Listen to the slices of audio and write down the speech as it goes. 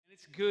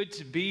It's good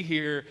to be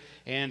here,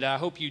 and I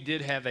hope you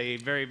did have a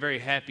very, very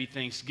happy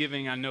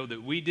Thanksgiving. I know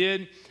that we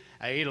did.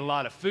 I ate a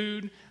lot of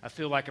food. I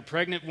feel like a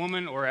pregnant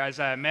woman, or as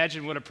I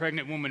imagine what a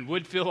pregnant woman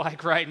would feel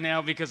like right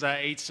now, because I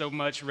ate so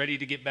much, ready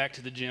to get back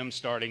to the gym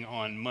starting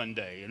on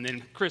Monday. And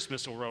then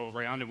Christmas will roll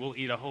around, and we'll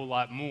eat a whole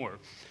lot more.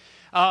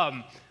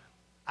 I've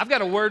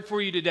got a word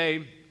for you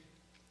today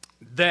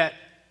that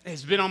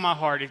has been on my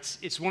heart.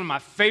 It's one of my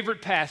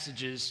favorite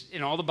passages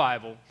in all the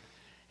Bible.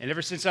 And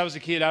ever since I was a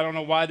kid, I don't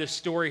know why this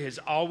story has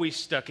always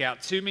stuck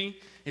out to me.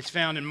 It's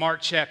found in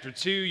Mark chapter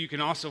 2. You can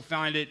also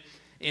find it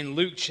in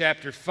Luke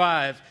chapter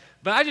 5.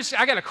 But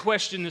I got a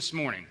question this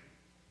morning.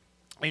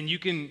 And you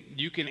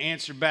can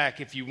answer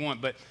back if you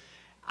want. But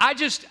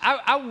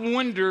I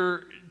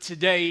wonder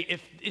today,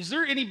 is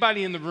there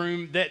anybody in the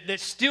room that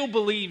still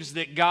believes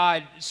that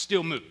God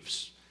still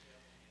moves?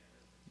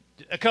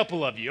 A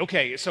couple of you.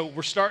 Okay, so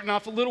we're starting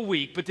off a little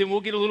weak, but then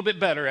we'll get a little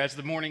bit better as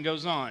the morning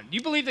goes on.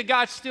 You believe that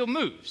God still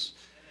moves?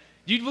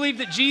 Do you believe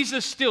that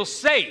Jesus still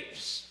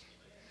saves?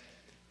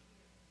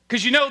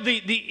 Because you know,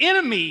 the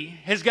enemy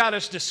has got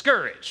us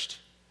discouraged,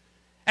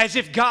 as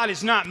if God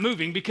is not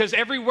moving, because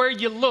everywhere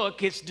you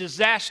look, it's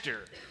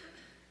disaster,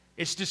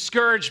 it's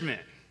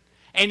discouragement,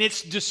 and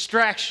it's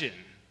distraction.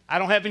 I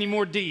don't have any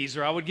more D's,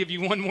 or I would give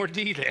you one more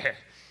D there.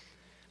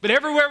 But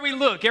everywhere we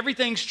look,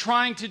 everything's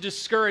trying to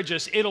discourage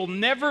us. It'll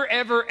never,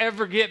 ever,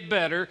 ever get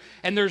better,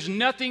 and there's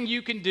nothing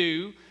you can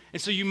do,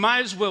 and so you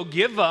might as well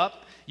give up.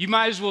 You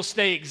might as well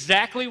stay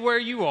exactly where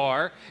you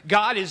are.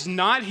 God is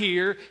not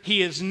here.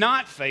 He is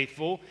not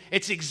faithful.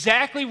 It's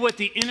exactly what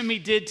the enemy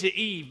did to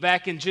Eve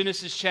back in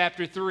Genesis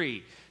chapter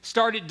 3.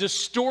 Started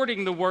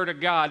distorting the word of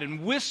God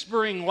and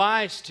whispering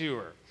lies to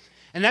her.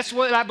 And that's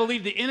what I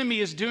believe the enemy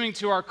is doing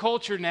to our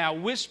culture now,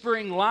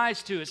 whispering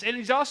lies to us. And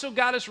he's also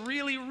got us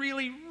really,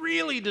 really,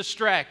 really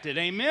distracted.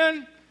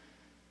 Amen?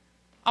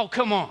 Oh,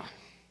 come on.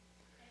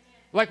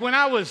 Like when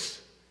I was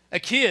a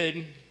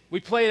kid, we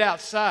played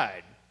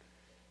outside.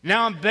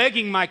 Now I'm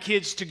begging my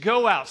kids to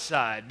go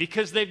outside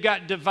because they've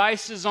got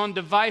devices on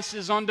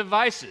devices on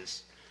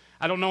devices.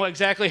 I don't know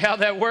exactly how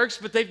that works,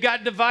 but they've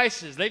got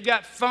devices. They've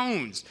got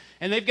phones,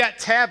 and they've got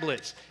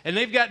tablets, and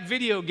they've got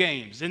video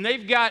games, and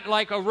they've got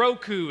like a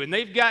Roku, and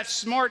they've got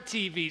smart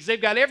TVs. They've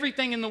got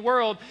everything in the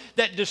world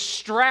that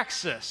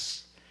distracts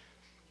us.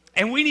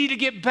 And we need to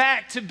get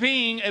back to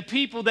being a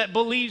people that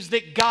believes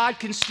that God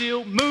can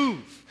still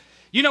move.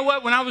 You know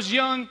what? When I was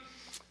young,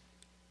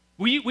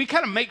 we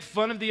kind of make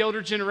fun of the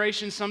older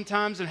generation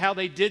sometimes and how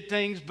they did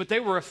things, but they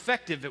were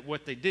effective at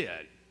what they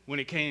did when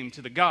it came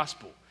to the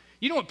gospel.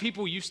 You know what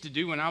people used to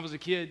do when I was a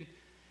kid?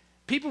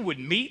 People would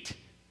meet,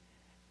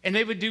 and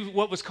they would do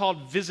what was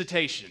called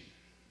visitation.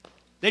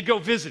 They'd go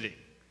visiting.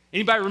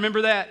 Anybody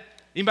remember that?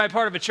 Anybody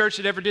part of a church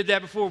that ever did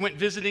that before, went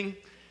visiting?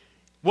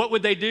 What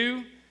would they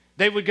do?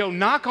 They would go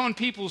knock on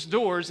people's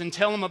doors and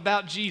tell them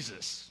about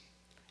Jesus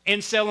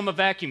and sell them a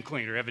vacuum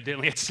cleaner,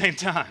 evidently, at the same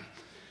time.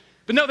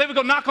 But no, they would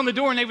go knock on the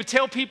door and they would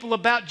tell people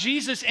about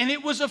Jesus, and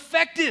it was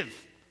effective.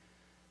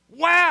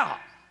 Wow.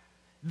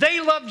 They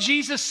loved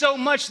Jesus so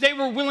much they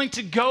were willing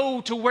to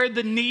go to where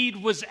the need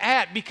was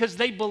at because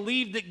they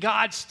believed that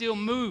God still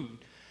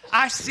moved.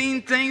 I've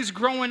seen things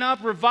growing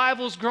up,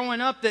 revivals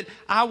growing up, that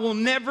I will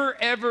never,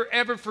 ever,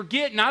 ever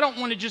forget. And I don't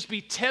want to just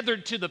be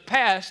tethered to the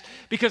past,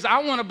 because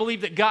I want to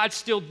believe that God's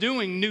still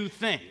doing new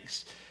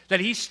things, that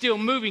he's still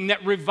moving,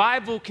 that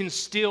revival can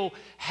still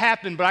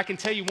happen. But I can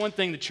tell you one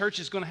thing, the church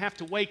is going to have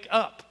to wake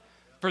up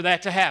for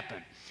that to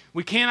happen.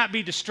 We cannot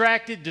be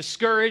distracted,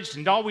 discouraged,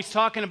 and always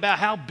talking about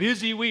how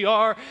busy we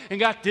are and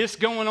got this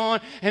going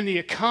on and the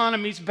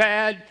economy's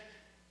bad.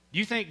 Do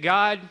you think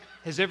God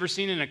has ever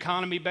seen an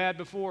economy bad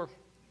before?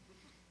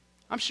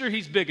 I'm sure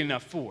he's big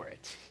enough for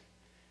it.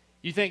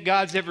 You think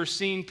God's ever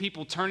seen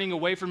people turning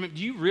away from him?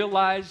 Do you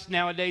realize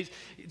nowadays,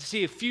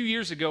 see, a few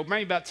years ago,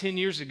 maybe about 10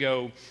 years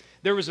ago,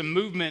 there was a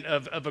movement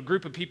of a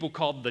group of people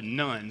called the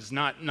nuns,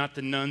 not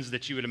the nuns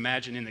that you would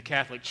imagine in the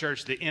Catholic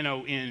Church, the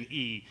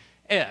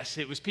N-O-N-E-S.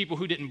 It was people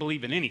who didn't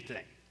believe in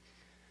anything.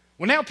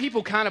 Well, now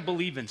people kind of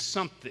believe in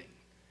something.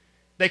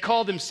 They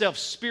call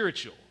themselves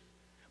spiritual.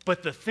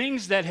 But the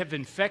things that have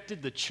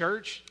infected the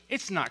church,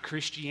 it's not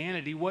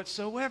Christianity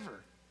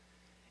whatsoever.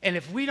 And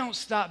if we don't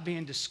stop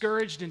being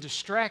discouraged and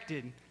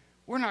distracted,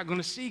 we're not going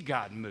to see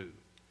God move.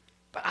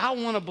 But I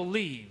want to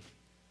believe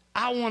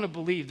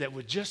that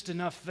with just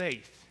enough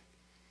faith,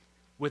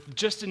 with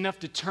just enough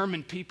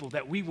determined people,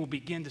 that we will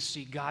begin to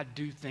see God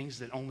do things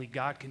that only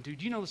God can do.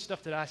 Do you know the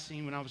stuff that I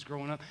seen when I was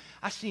growing up?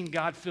 I seen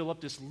God fill up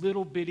this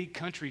little bitty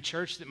country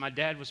church that my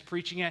dad was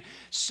preaching at.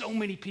 So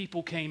many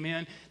people came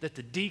in that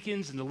the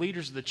deacons and the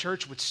leaders of the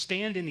church would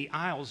stand in the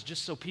aisles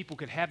just so people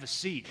could have a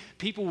seat.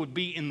 People would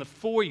be in the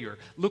foyer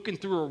looking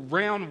through a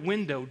round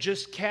window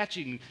just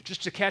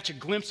to catch a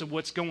glimpse of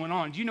what's going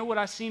on. Do you know what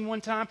I seen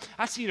one time?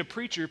 I seen a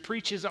preacher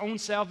preach his own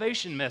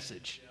salvation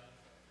message.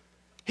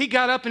 He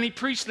got up and he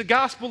preached the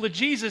gospel of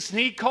Jesus, and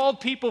he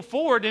called people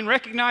forward and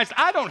recognized,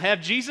 I don't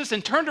have Jesus,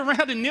 and turned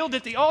around and kneeled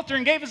at the altar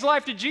and gave his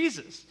life to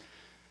Jesus.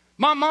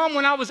 My mom,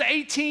 when I was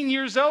 18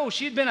 years old,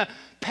 she had been a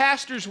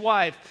pastor's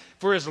wife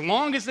for as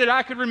long as that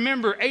I could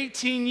remember,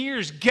 18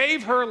 years,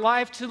 gave her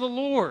life to the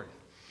Lord.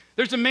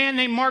 There's a man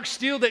named Mark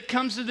Steele that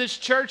comes to this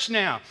church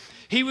now.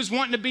 He was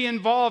wanting to be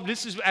involved.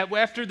 This is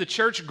after the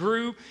church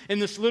grew in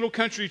this little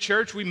country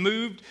church. We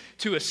moved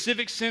to a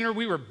civic center.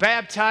 We were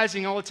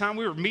baptizing all the time.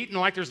 We were meeting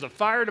like there's the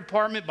fire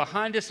department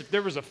behind us. If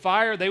there was a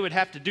fire, they would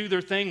have to do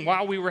their thing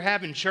while we were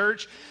having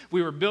church.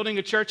 We were building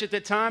a church at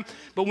that time.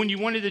 But when you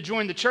wanted to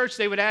join the church,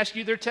 they would ask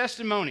you their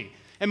testimony.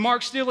 And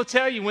Mark Steele will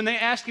tell you, when they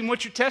ask him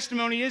what your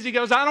testimony is, he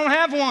goes, I don't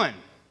have one.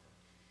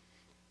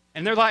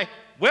 And they're like,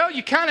 well,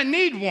 you kind of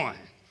need one.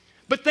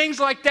 But things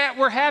like that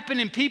were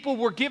happening. People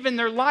were giving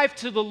their life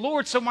to the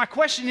Lord. So my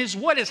question is,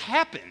 what has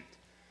happened?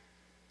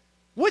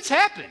 What's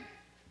happened?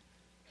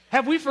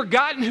 Have we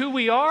forgotten who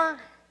we are?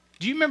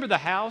 Do you remember the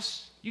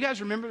house? You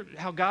guys remember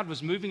how God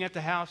was moving at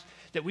the house?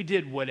 That we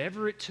did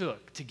whatever it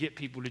took to get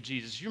people to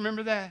Jesus. You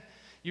remember that?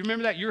 You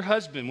remember that? Your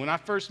husband, when I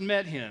first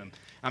met him,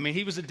 I mean,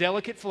 he was a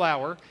delicate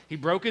flower. He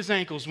broke his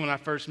ankles when I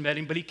first met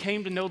him, but he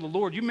came to know the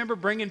Lord. You remember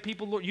bringing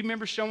people, Lord? You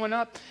remember showing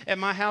up at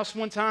my house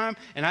one time,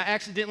 and I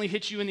accidentally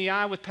hit you in the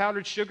eye with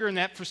powdered sugar, and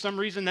that, for some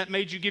reason, that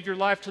made you give your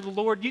life to the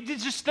Lord?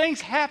 Just things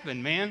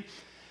happen, man.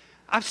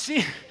 I've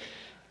seen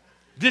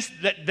this.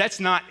 That's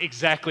not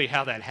exactly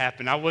how that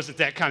happened. I wasn't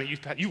that kind of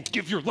youth pastor. You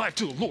give your life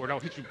to the Lord, I'll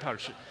hit you with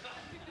powdered sugar.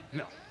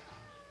 No.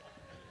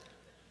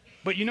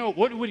 But you know,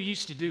 what we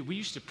used to do? We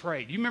used to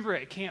pray. Do you remember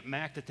at Camp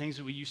Mac, the things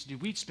that we used to do?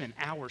 We'd spend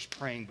hours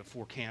praying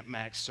before Camp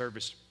Mac's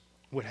service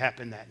would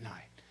happen that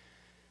night.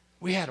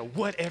 We had a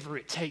whatever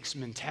it takes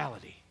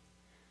mentality.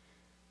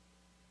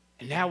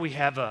 And now we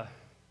have a,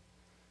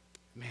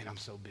 man, I'm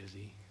so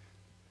busy.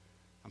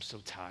 I'm so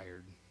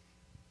tired.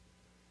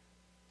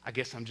 I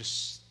guess I'm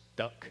just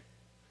stuck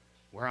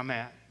where I'm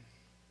at.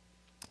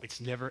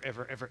 It's never,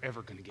 ever, ever,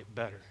 ever going to get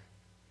better.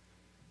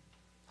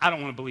 I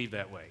don't want to believe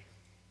that way.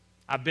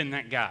 I've been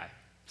that guy.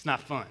 It's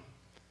not fun.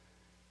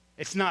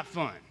 It's not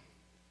fun.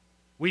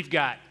 We've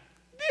got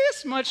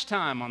this much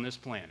time on this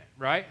planet,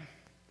 right?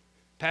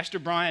 Pastor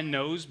Brian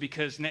knows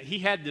because he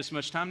had this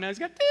much time. Now he's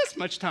got this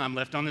much time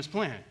left on this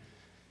planet.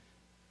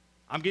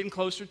 I'm getting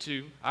closer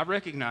to. I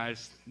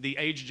recognize the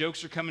age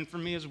jokes are coming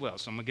from me as well,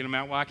 so I'm going to get them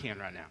out while I can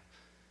right now.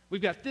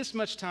 We've got this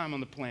much time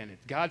on the planet.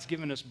 God's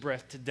given us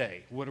breath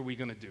today. What are we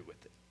going to do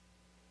with it?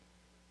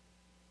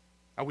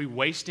 Are we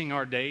wasting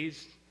our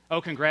days? Oh,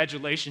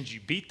 congratulations,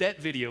 you beat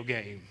that video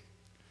game.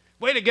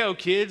 Way to go,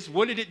 kids.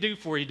 What did it do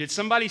for you? Did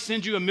somebody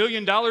send you $1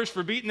 million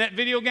for beating that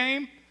video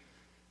game?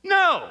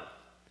 No.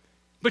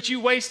 But you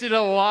wasted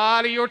a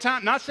lot of your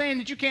time. Not saying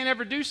that you can't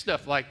ever do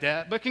stuff like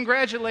that, but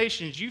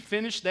congratulations, you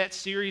finished that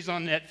series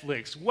on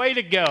Netflix. Way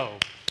to go.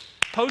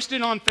 Post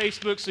it on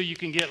Facebook so you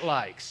can get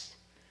likes.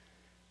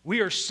 We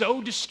are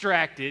so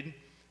distracted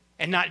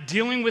and not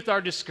dealing with our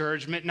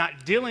discouragement,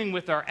 not dealing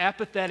with our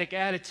apathetic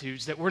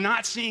attitudes, that we're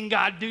not seeing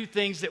God do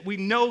things that we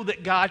know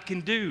that God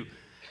can do.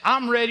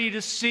 I'm ready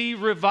to see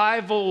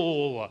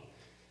revival.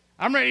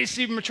 I'm ready to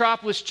see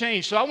Metropolis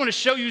change. So I want to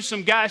show you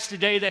some guys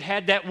today that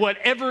had that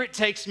whatever it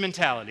takes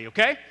mentality,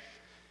 okay?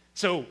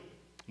 So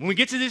when we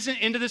get to this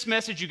end of this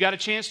message, you got a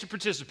chance to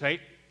participate.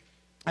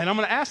 And I'm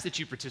going to ask that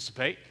you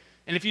participate.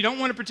 And if you don't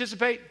want to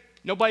participate,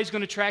 nobody's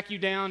going to track you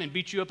down and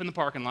beat you up in the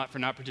parking lot for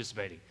not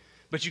participating.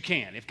 But you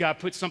can, if God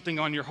puts something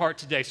on your heart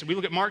today. So we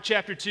look at Mark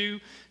chapter 2,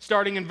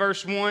 starting in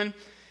verse 1.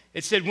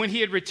 It said, when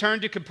he had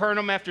returned to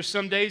Capernaum after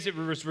some days, it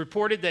was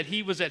reported that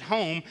he was at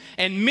home,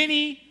 and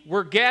many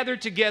were gathered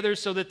together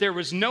so that there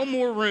was no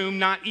more room,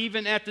 not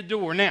even at the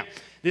door. Now,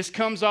 this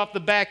comes off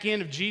the back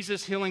end of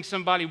Jesus healing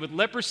somebody with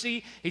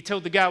leprosy. He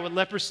told the guy with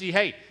leprosy,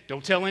 hey,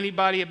 don't tell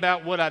anybody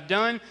about what I've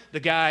done. The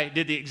guy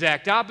did the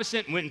exact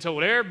opposite and went and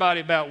told everybody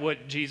about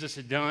what Jesus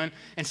had done.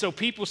 And so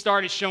people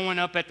started showing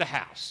up at the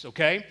house,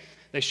 okay?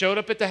 They showed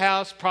up at the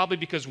house probably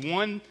because,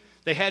 one,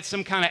 they had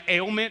some kind of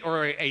ailment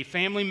or a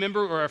family member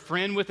or a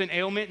friend with an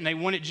ailment and they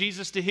wanted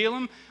Jesus to heal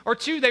them, or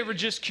two, they were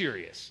just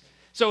curious.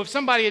 So if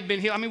somebody had been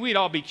healed, I mean, we'd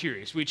all be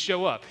curious. We'd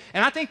show up.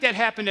 And I think that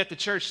happened at the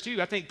church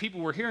too. I think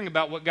people were hearing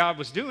about what God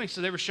was doing,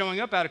 so they were showing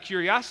up out of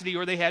curiosity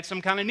or they had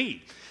some kind of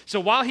need. So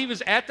while he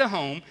was at the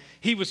home,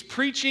 he was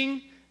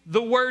preaching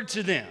the word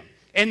to them.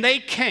 And they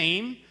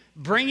came,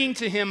 bringing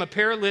to him a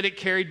paralytic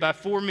carried by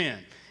 4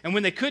 men. And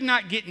when they could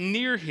not get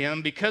near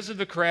him because of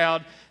the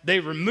crowd, they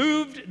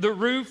removed the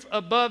roof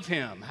above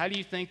him. How do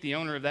you think the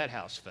owner of that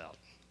house felt?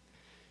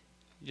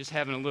 You're just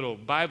having a little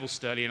Bible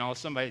study and all of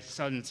a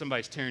sudden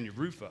somebody's tearing your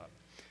roof up.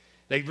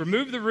 They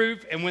removed the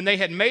roof, and when they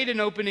had made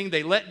an opening,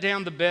 they let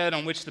down the bed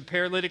on which the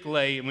paralytic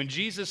lay. And when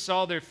Jesus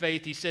saw their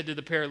faith, he said to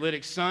the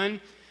paralytic, son,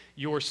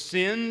 your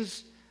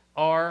sins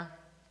are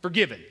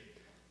forgiven. I'm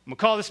going to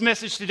call this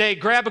message today,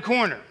 Grab a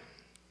Corner.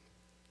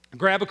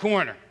 Grab a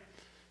corner.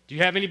 Do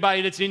you have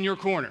anybody that's in your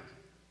corner?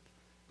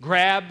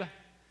 Grab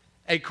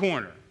a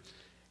corner.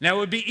 Now, it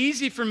would be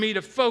easy for me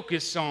to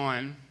focus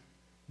on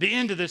the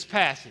end of this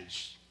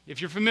passage.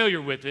 If you're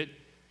familiar with it,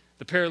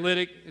 the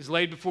paralytic is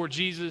laid before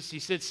Jesus. He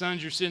said,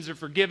 sons, your sins are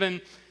forgiven.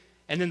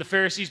 And then the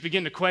Pharisees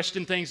begin to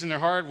question things in their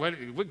heart.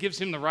 What gives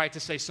him the right to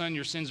say, son,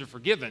 your sins are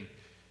forgiven?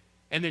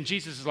 And then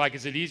Jesus is like,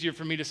 is it easier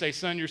for me to say,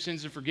 son, your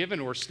sins are forgiven,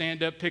 or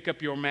stand up, pick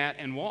up your mat,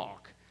 and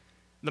walk?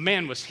 The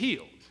man was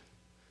healed.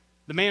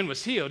 The man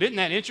was healed. Isn't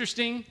that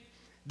interesting?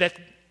 That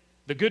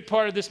the good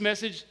part of this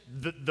message,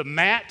 the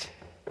mat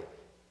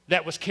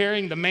that was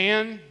carrying the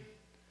man,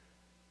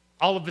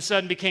 all of a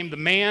sudden became the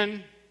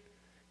man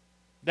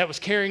that was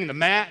carrying the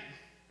mat.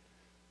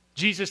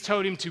 Jesus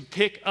told him to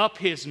pick up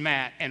his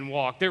mat and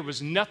walk. There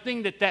was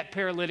nothing that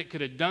paralytic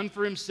could have done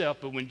for himself,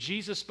 but when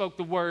Jesus spoke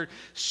the word,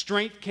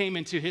 strength came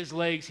into his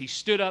legs. He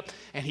stood up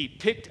and he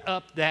picked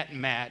up that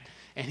mat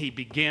and he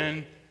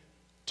began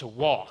to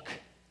walk.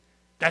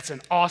 That's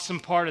an awesome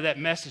part of that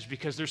message,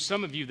 because there's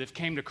some of you that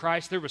came to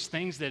Christ. There was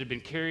things that had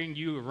been carrying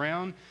you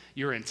around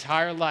your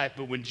entire life,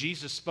 but when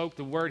Jesus spoke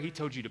the word, he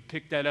told you to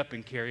pick that up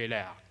and carry it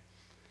out.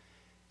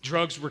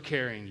 Drugs were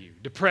carrying you.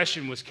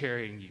 Depression was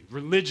carrying you.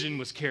 Religion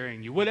was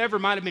carrying you. Whatever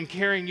might have been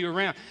carrying you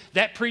around.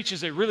 That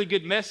preaches a really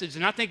good message,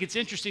 and I think it's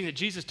interesting that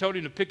Jesus told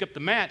him to pick up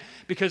the mat,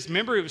 because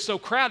remember, it was so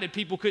crowded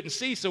people couldn't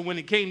see, so when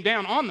it came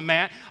down on the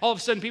mat, all of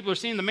a sudden people are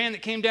seeing the man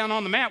that came down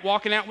on the mat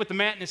walking out with the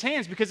mat in his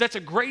hands, because that's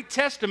a great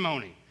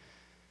testimony.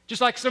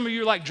 Just like some of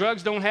you are like,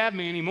 drugs don't have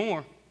me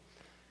anymore.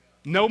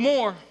 No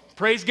more.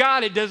 Praise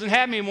God, it doesn't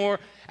have me anymore.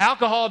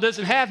 Alcohol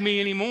doesn't have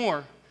me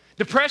anymore.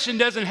 Depression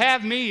doesn't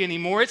have me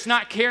anymore. It's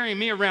not carrying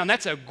me around.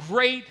 That's a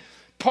great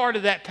part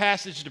of that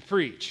passage to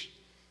preach.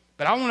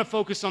 But I want to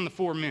focus on the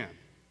four men.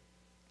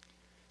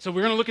 So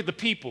we're going to look at the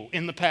people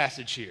in the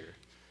passage here.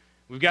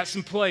 We've got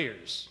some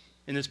players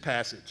in this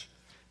passage.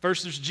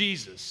 First, there's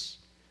Jesus.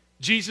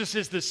 Jesus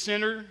is the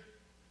center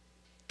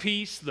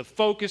piece, the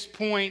focus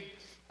point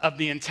of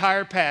the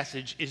entire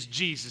passage is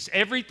Jesus.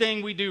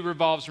 Everything we do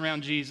revolves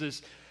around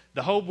Jesus.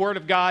 The whole Word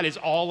of God is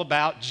all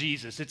about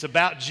Jesus. It's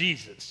about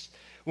Jesus.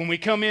 When we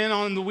come in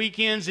on the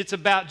weekends, it's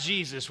about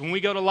Jesus. When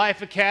we go to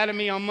Life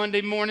Academy on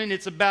Monday morning,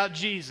 it's about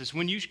Jesus.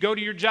 When you go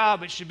to your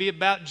job, it should be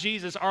about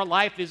Jesus. Our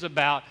life is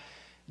about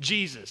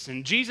Jesus.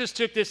 And Jesus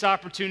took this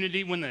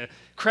opportunity when the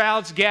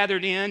crowds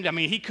gathered in. I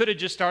mean, he could have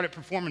just started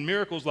performing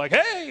miracles like,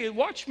 hey,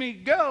 watch me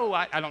go.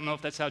 I don't know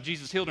if that's how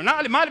Jesus healed or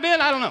not. It might have been.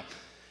 I don't know.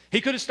 He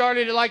could have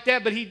started it like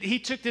that, but he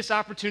took this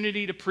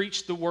opportunity to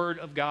preach the Word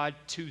of God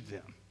to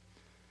them.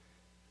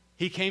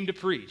 He came to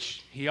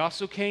preach. He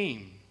also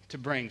came to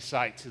bring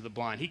sight to the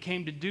blind. He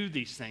came to do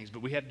these things,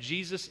 but we have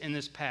Jesus in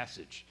this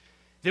passage.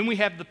 Then we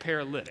have the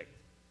paralytic.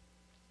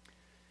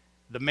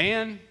 The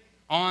man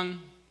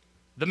on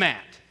the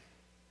mat.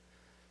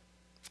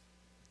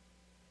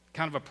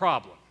 Kind of a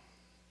problem.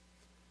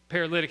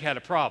 Paralytic had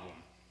a problem.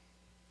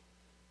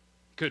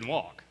 Couldn't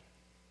walk.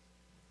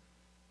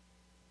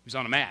 He was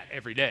on a mat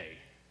every day.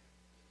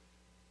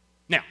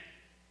 Now,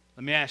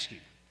 let me ask you,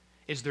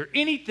 is there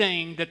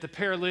anything that the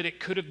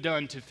paralytic could have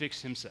done to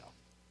fix himself?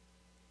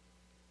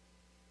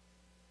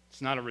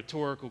 It's not a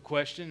rhetorical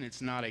question.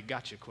 It's not a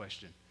gotcha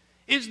question.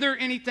 Is there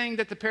anything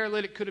that the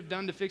paralytic could have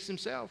done to fix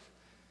himself?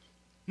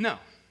 No.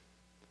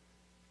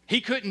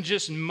 He couldn't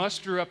just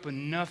muster up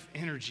enough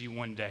energy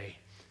one day.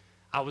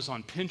 I was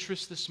on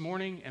Pinterest this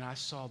morning and I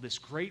saw this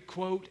great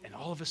quote, and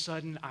all of a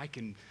sudden I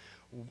can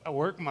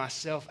work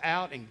myself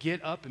out and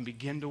get up and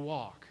begin to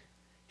walk.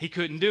 He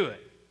couldn't do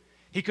it.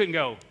 He couldn't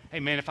go, hey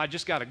man, if I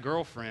just got a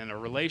girlfriend or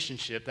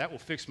relationship, that will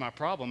fix my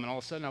problem, and all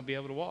of a sudden I'll be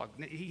able to walk.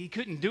 He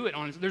couldn't do it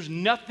on his own. There's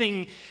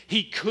nothing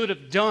he could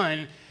have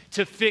done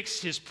to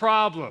fix his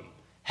problem.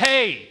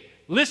 Hey,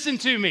 listen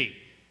to me.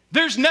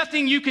 There's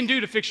nothing you can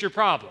do to fix your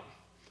problem.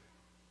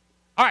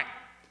 All right,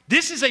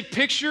 this is a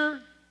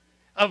picture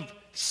of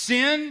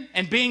sin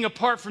and being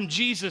apart from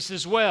Jesus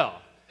as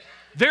well.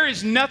 There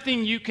is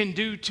nothing you can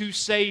do to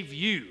save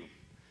you.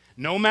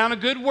 No amount of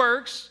good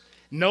works,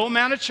 no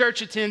amount of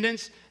church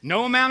attendance,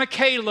 no amount of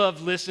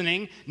K-Love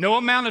listening, no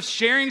amount of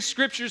sharing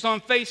scriptures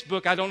on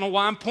Facebook. I don't know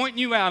why I'm pointing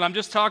you out. I'm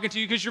just talking to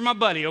you because you're my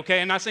buddy,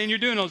 okay? I'm not saying you're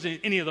doing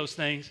any of those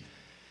things.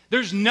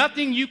 There's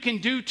nothing you can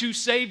do to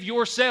save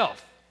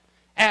yourself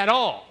at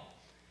all.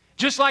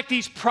 Just like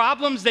these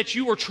problems that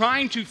you are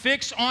trying to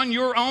fix on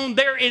your own,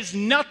 there is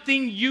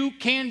nothing you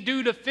can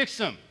do to fix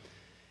them.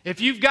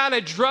 If you've got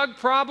a drug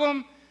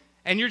problem,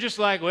 and you're just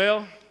like,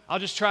 well, I'll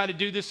just try to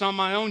do this on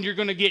my own, you're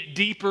going to get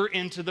deeper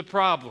into the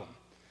problem.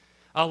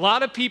 A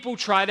lot of people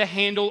try to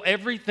handle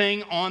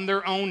everything on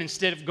their own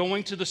instead of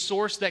going to the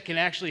source that can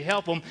actually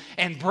help them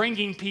and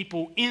bringing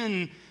people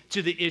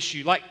into the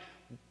issue. Like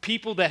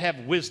people that have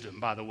wisdom,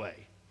 by the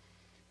way.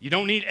 You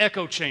don't need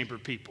echo chamber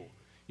people.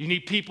 You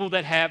need people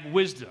that have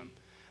wisdom.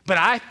 But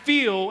I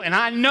feel and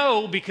I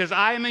know, because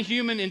I am a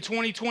human in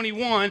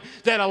 2021,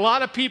 that a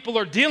lot of people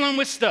are dealing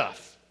with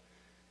stuff.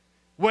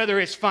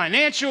 Whether it's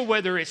financial,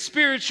 whether it's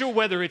spiritual,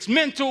 whether it's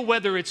mental,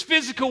 whether it's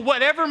physical,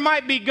 whatever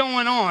might be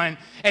going on,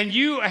 and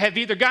you have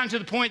either gotten to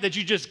the point that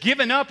you've just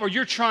given up or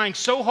you're trying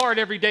so hard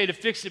every day to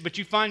fix it, but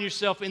you find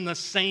yourself in the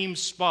same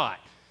spot,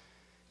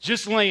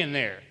 just laying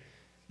there,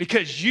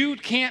 because you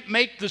can't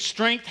make the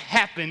strength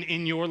happen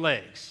in your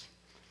legs.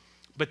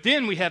 But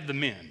then we have the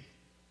men.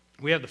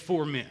 We have the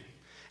four men,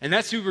 and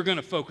that's who we're going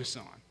to focus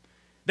on.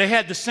 They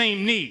had the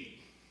same need.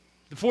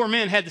 The four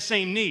men had the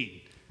same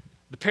need,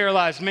 the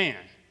paralyzed man.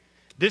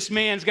 This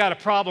man's got a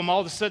problem. All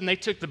of a sudden, they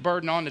took the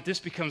burden on that this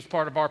becomes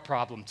part of our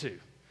problem too.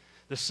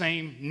 The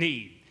same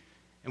need.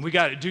 And we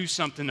got to do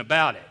something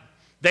about it.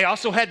 They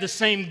also had the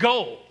same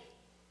goal.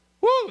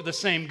 Woo, the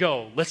same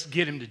goal. Let's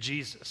get him to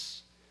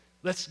Jesus.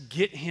 Let's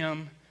get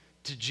him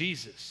to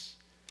Jesus.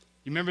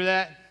 You remember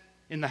that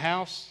in the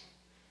house?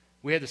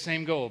 We had the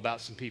same goal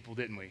about some people,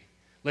 didn't we?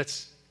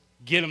 Let's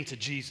get them to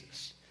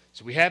Jesus.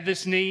 So we have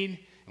this need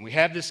and we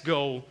have this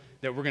goal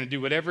that we're going to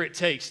do whatever it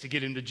takes to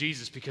get him to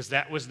Jesus because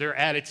that was their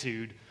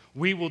attitude.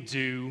 We will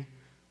do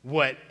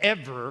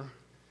whatever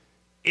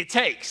it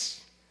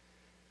takes.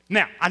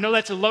 Now, I know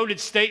that's a loaded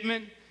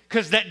statement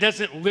because that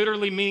doesn't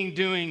literally mean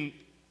doing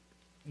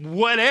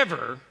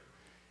whatever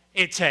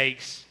it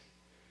takes,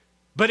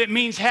 but it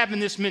means having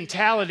this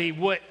mentality,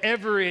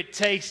 whatever it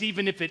takes,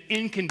 even if it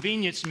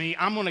inconveniences me,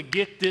 I'm going to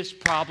get this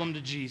problem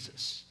to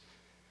Jesus.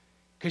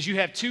 Because you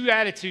have two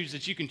attitudes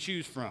that you can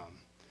choose from.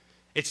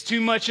 It's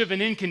too much of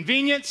an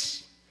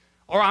inconvenience,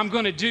 or I'm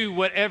going to do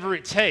whatever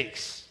it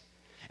takes.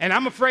 And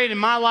I'm afraid in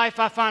my life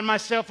I find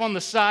myself on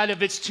the side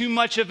of it's too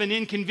much of an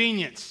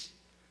inconvenience.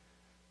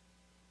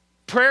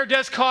 Prayer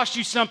does cost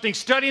you something.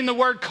 Studying the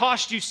Word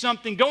costs you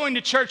something. Going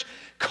to church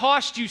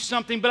costs you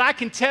something. But I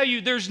can tell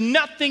you there's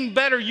nothing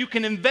better you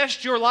can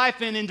invest your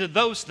life in into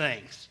those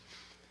things.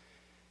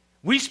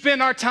 We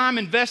spend our time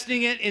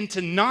investing it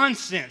into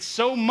nonsense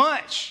so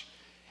much.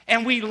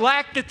 And we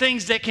lack the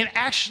things that can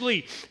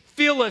actually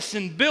fill us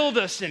and build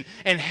us and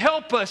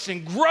help us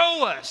and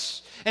grow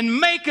us and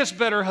make us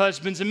better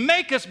husbands and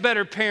make us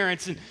better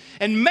parents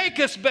and make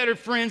us better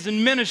friends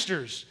and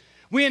ministers.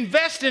 We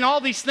invest in all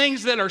these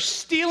things that are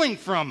stealing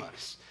from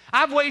us.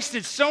 I've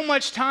wasted so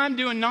much time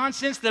doing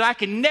nonsense that I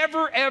can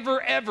never,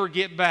 ever, ever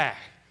get back.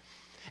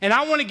 And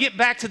I want to get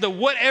back to the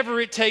whatever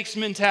it takes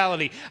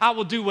mentality. I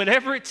will do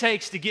whatever it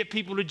takes to get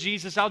people to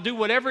Jesus. I'll do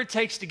whatever it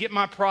takes to get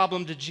my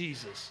problem to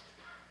Jesus.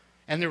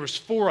 And there was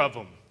 4 of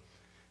them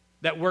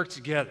that worked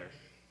together.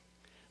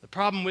 The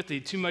problem with the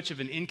too much of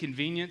an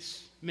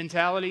inconvenience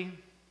mentality,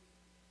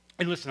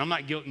 and listen, I'm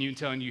not guilting you and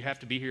telling you have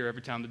to be here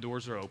every time the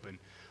doors are open,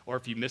 or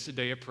if you miss a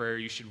day of prayer,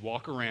 you should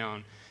walk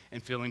around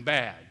and feeling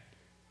bad.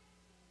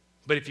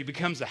 But if it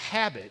becomes a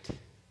habit,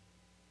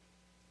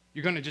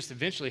 you're going to just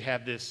eventually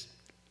have this,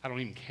 I don't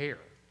even care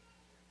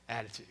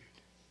attitude.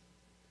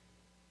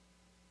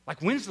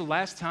 Like, when's the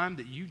last time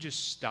that you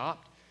just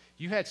stopped?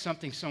 You had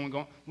someone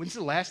going, when's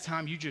the last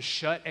time you just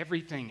shut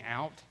everything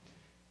out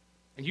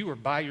and you were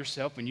by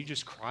yourself and you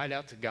just cried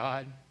out to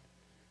God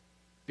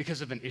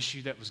because of an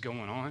issue that was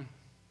going on?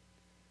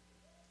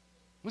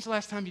 When's the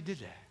last time you did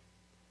that?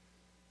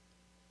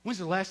 When's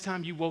the last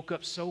time you woke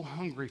up so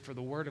hungry for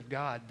the Word of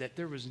God that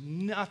there was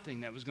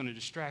nothing that was going to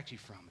distract you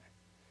from it?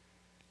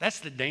 That's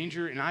the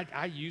danger, and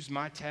I use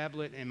my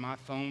tablet and my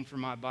phone for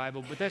my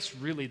Bible, but that's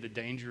really the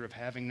danger of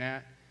having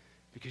that,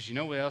 because you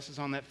know what else is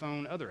on that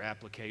phone? Other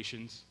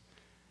applications.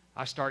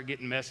 I start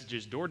getting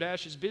messages,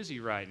 DoorDash is busy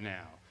right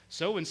now.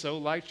 So-and-so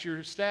liked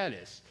your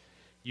status.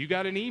 You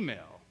got an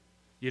email.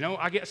 You know,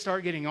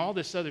 start getting all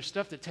this other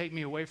stuff that take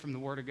me away from the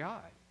Word of God.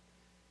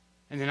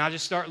 And then I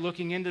just start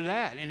looking into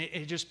that, and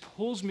it just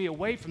pulls me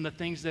away from the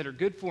things that are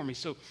good for me.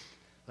 So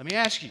let me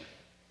ask you,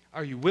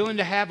 are you willing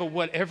to have a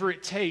whatever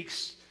it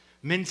takes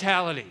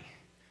mentality?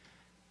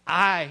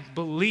 I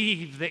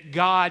believe that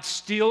God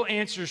still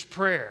answers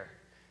prayer.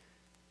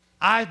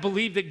 I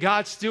believe that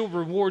God still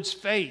rewards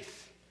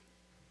faith.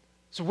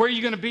 So where are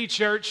you going to be,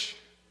 church?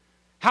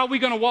 How are we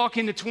going to walk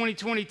into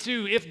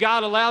 2022? If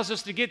God allows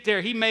us to get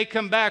there, He may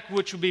come back,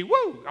 which will be,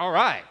 woo, all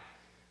right.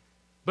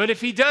 But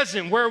if He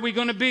doesn't, where are we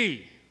going to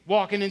be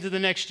walking into the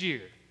next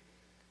year?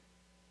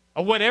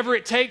 Or whatever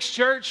it takes,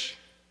 church?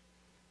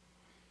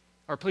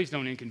 Or please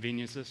don't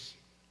inconvenience us.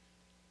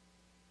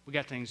 We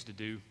got things to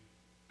do.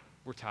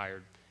 We're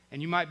tired.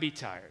 And you might be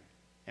tired.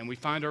 And we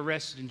find our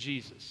rest in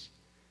Jesus.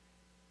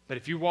 But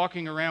if you're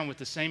walking around with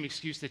the same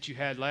excuse that you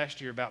had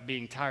last year about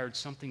being tired,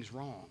 something's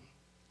wrong.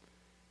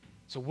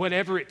 So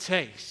whatever it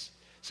takes.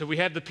 So we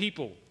have the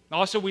people.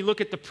 Also, we look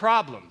at the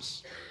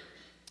problems.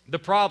 The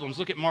problems.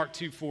 Look at Mark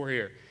 2:4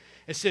 here.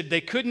 It said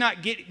they could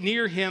not get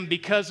near him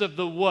because of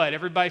the what?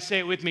 Everybody say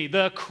it with me.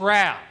 The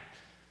crowd.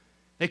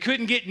 They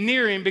couldn't get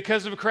near him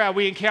because of a crowd.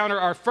 We encounter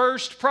our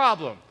first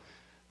problem.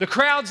 The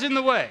crowd's in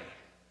the way.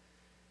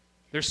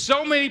 There's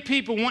so many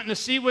people wanting to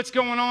see what's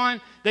going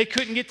on, they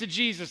couldn't get to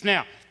Jesus.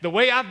 Now, the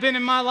way I've been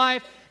in my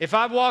life, if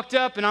I walked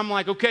up and I'm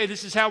like, okay,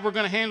 this is how we're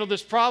going to handle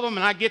this problem,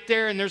 and I get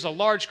there and there's a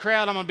large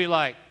crowd, I'm going to be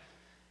like,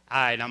 all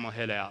right, I'm going to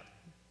head out.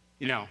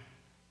 You know,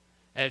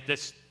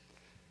 it's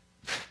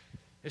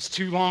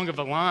too long of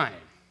a line.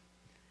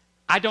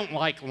 I don't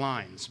like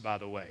lines, by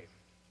the way.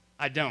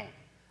 I don't.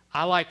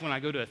 I like when I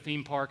go to a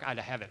theme park, I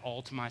have it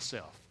all to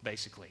myself,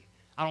 basically.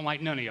 I don't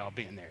like none of y'all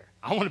being there.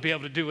 I want to be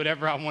able to do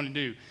whatever I want to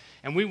do.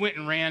 And we went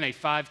and ran a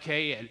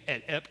 5K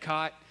at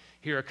Epcot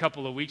here a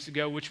couple of weeks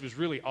ago, which was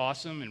really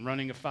awesome. And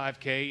running a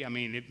 5K, I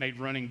mean, it made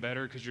running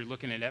better because you're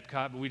looking at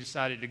Epcot. But we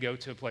decided to go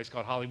to a place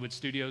called Hollywood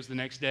Studios the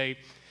next day.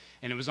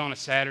 And it was on a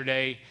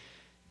Saturday,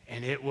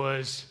 and it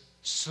was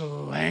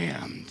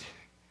slammed.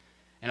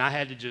 And I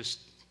had to just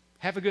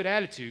have a good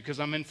attitude because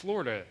I'm in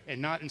Florida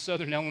and not in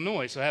Southern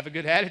Illinois, so have a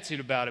good attitude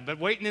about it. But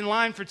waiting in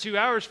line for 2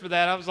 hours for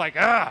that, I was like,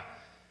 ah.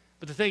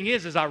 But the thing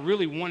is I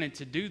really wanted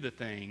to do the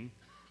thing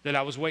that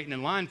I was waiting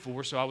in line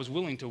for, so I was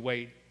willing to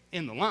wait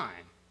in the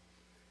line.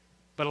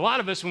 But a lot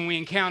of us, when we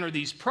encounter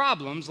these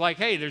problems, like,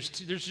 hey, there's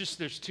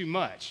too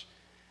much.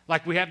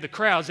 Like we have the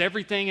crowds.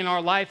 Everything in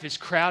our life is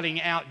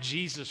crowding out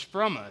Jesus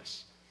from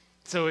us.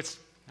 So it's,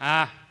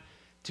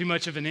 too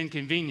much of an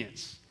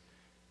inconvenience.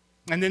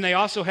 And then they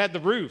also had the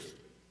roof.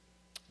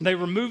 They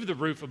removed the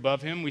roof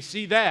above him. We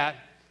see that.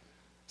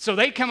 So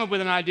they come up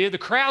with an idea. The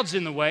crowd's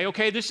in the way.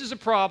 Okay, this is a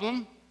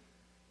problem,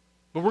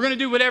 but we're going to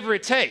do whatever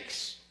it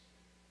takes.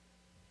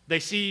 They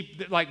see,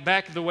 like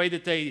back the way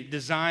that they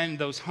designed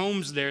those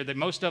homes there, that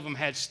most of them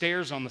had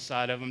stairs on the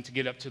side of them to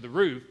get up to the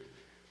roof.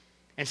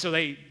 And so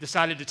they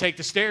decided to take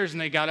the stairs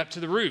and they got up to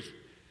the roof.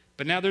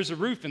 But now there's a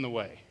roof in the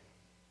way.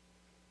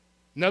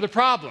 Another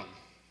problem.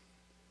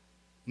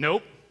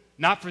 Nope,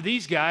 not for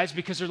these guys,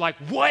 because they're like,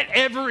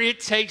 whatever it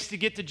takes to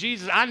get to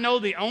Jesus. I know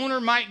the owner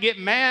might get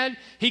mad.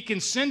 He can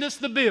send us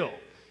the bill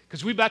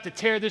because we're about to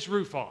tear this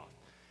roof off.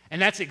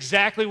 And that's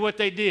exactly what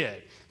they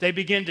did. They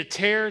began to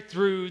tear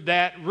through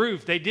that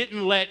roof. They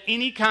didn't let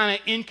any kind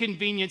of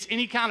inconvenience,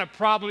 any kind of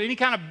problem, any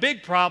kind of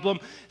big problem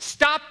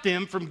stop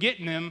them from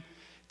getting them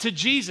to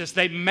Jesus.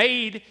 They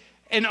made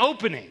an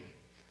opening.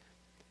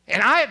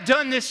 And I have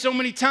done this so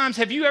many times.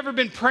 Have you ever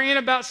been praying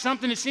about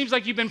something? It seems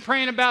like you've been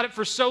praying about it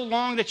for so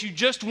long that you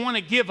just want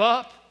to give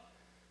up.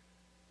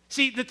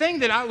 See, the thing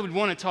that I would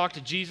want to talk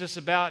to Jesus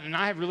about, and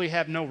I really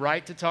have no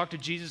right to talk to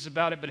Jesus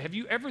about it, but have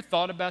you ever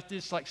thought about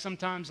this, like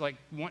sometimes like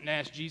wanting to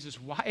ask Jesus,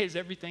 why has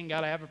everything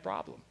got to have a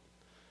problem?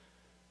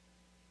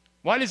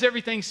 Why does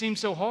everything seem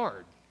so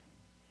hard?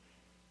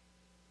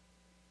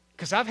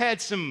 Because I've had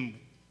some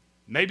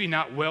maybe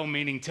not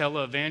well-meaning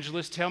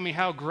televangelists tell me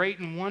how great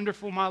and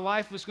wonderful my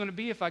life was going to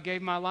be if I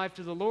gave my life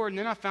to the Lord, and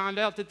then I found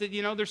out that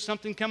there's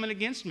something coming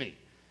against me.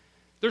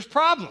 There's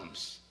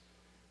problems.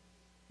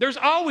 There's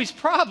always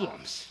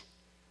problems.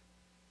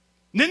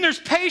 And then there's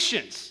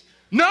patience.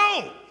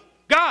 No,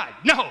 God,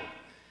 no.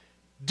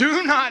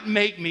 Do not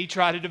make me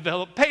try to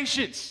develop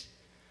patience.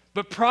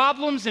 But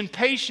problems and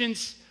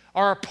patience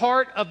are a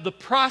part of the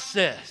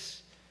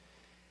process.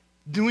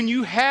 When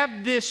you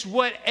have this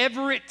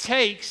whatever it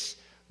takes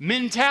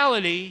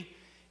mentality,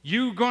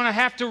 you're going to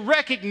have to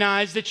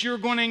recognize that you're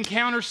going to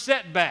encounter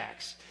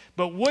setbacks.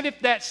 But what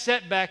if that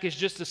setback is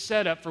just a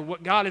setup for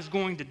what God is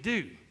going to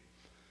do?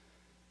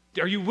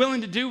 Are you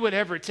willing to do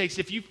whatever it takes?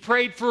 If you've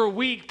prayed for a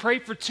week, pray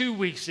for 2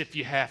 weeks if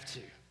you have to.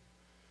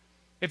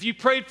 If you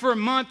prayed for a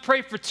month,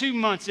 pray for 2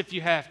 months if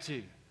you have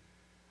to.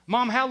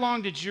 Mom, how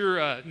long did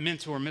your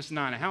mentor, Miss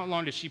Nina, how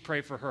long did she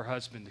pray for her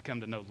husband to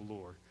come to know the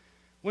Lord?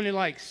 Wasn't it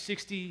like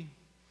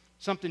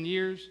 60-something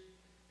years?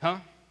 Huh?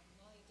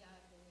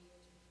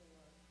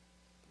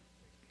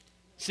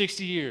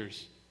 60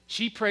 years.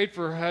 She prayed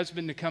for her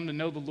husband to come to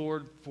know the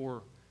Lord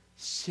for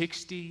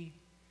 60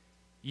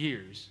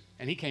 years.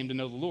 And he came to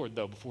know the Lord,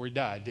 though, before he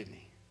died, didn't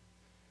he?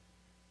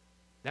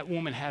 That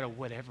woman had a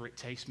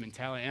whatever-it-takes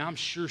mentality, and I'm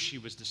sure she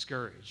was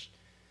discouraged.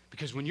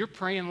 Because when you're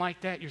praying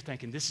like that, you're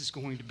thinking, this is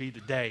going to be the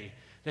day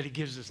that he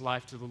gives his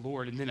life to the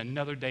Lord, and then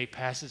another day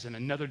passes, and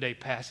another day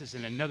passes,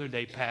 and another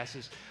day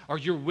passes. Or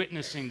you're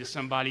witnessing to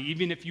somebody,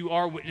 even if you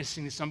are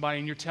witnessing to somebody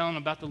and you're telling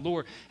them about the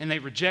Lord, and they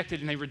reject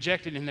it, and they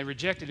reject it, and they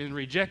reject it, and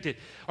reject it.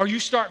 Or you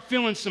start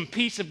feeling some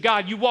peace of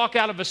God. You walk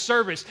out of a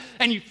service,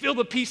 and you feel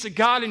the peace of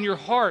God in your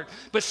heart,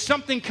 but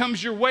something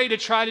comes your way to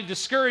try to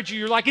discourage you.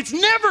 You're like, it's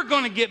never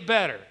going to get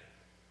better.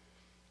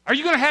 Are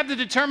you going to have the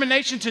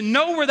determination to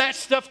know where that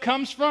stuff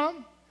comes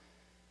from?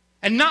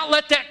 And not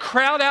let that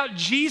crowd out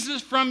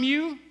Jesus from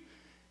you?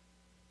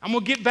 I'm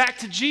going to get back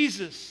to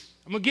Jesus.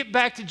 I'm going to get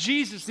back to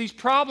Jesus. These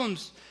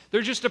problems,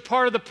 they're just a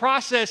part of the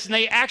process, and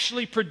they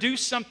actually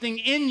produce something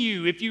in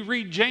you. If you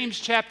read James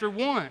chapter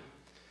 1,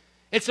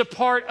 it's a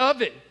part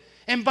of it.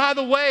 And by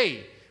the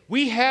way,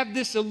 we have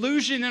this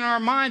illusion in our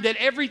mind that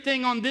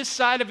everything on this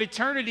side of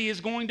eternity is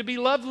going to be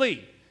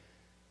lovely.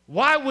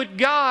 Why would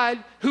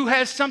God, who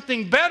has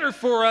something better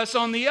for us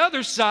on the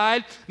other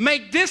side,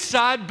 make this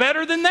side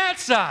better than that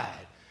side?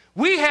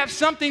 We have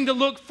something to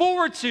look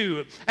forward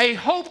to, a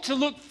hope to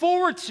look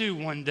forward to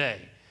one day.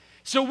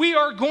 So we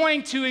are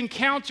going to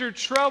encounter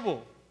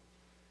trouble.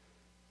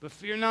 But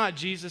fear not,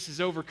 Jesus has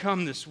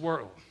overcome this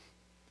world.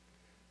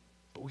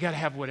 But we got to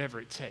have whatever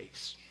it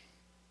takes.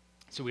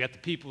 So we got the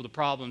people, the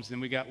problems, then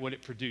we got what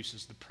it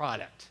produces, the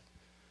product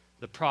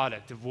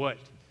of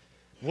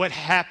what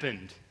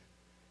happened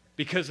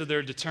because of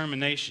their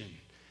determination.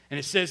 And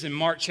it says in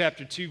Mark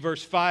chapter 2,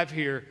 verse 5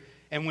 here,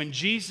 and when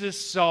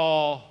Jesus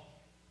saw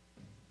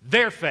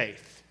their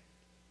faith,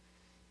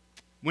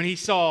 when he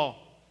saw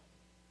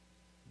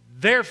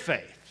their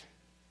faith,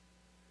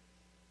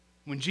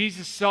 when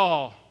Jesus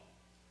saw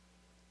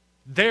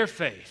their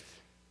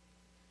faith,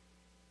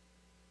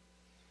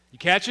 you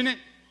catching it?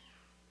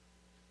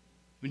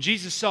 When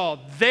Jesus saw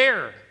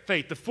their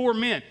faith, the 4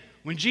 men,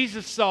 when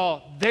Jesus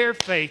saw their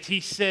faith, he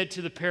said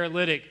to the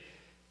paralytic,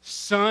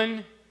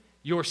 son,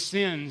 your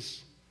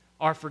sins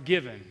are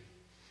forgiven.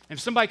 If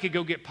somebody could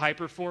go get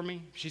Piper for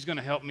me, she's going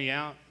to help me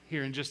out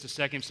here in just a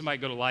second. If somebody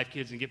go to Life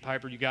Kids and get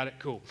Piper, you got it?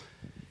 Cool.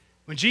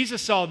 When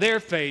Jesus saw their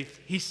faith,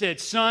 he said,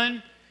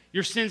 son,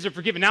 your sins are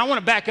forgiven. Now, I want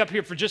to back up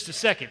here for just a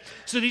second.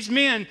 So these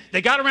men,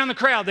 they got around the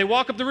crowd. They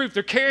walk up the roof.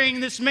 They're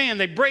carrying this man.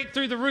 They break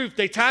through the roof.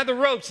 They tie the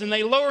ropes, and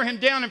they lower him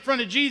down in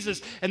front of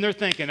Jesus. And they're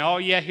thinking, oh,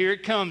 yeah, here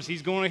it comes.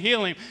 He's going to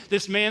heal him.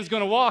 This man's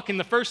going to walk. And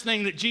the first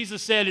thing that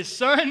Jesus said is,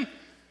 son,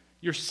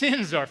 your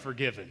sins are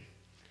forgiven.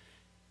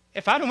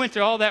 If I'd have went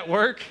through all that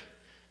work,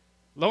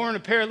 lowering a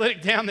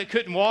paralytic down that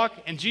couldn't walk,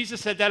 and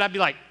Jesus said that, I'd be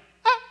like,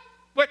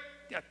 what?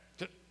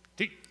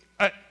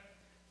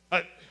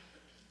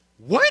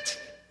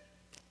 What?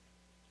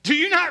 Do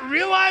you not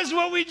realize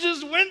what we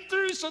just went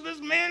through so this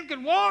man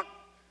could walk?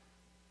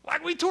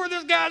 Like we tore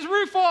this guy's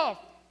roof off.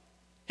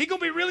 He gonna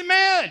be really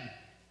mad.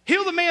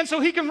 Heal the man so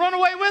he can run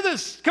away with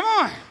us. Come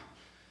on.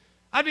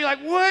 I'd be like,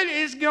 what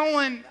is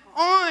going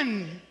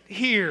on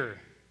here?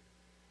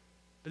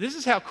 But this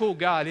is how cool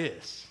God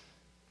is.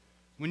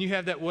 When you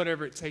have that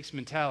whatever it takes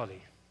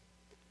mentality.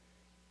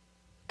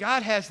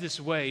 God has this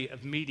way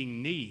of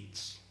meeting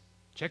needs.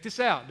 Check this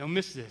out. Don't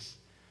miss this.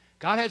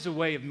 God has a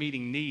way of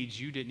meeting needs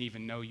you didn't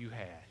even know you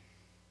had.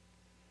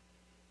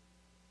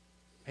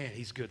 Man,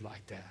 he's good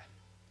like that.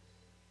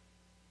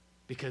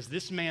 Because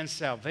this man's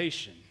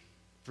salvation,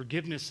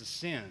 forgiveness of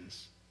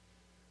sins,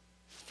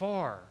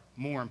 far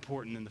more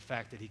important than the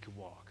fact that he could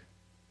walk.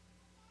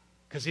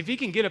 Because if he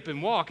can get up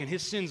and walk and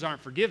his sins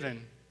aren't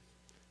forgiven,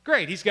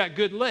 great, he's got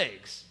good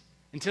legs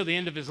until the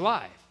end of his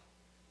life.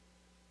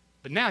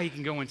 But now he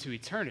can go into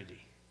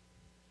eternity.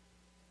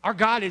 Our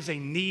God is a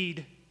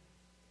need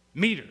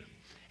meter.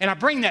 And I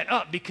bring that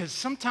up because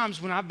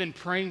sometimes when I've been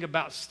praying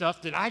about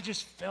stuff that I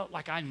just felt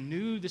like I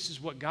knew this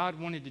is what God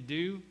wanted to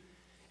do,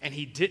 and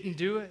he didn't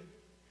do it.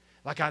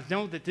 Like I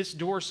know that this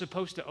door is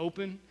supposed to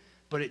open,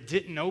 but it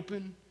didn't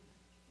open.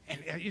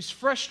 And it's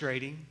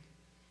frustrating.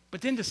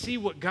 But then to see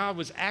what God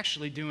was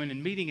actually doing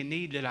and meeting a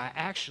need that I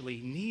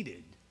actually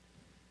needed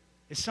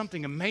is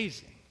something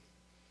amazing.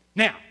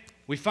 Now,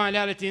 we find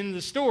out at the end of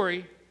the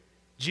story,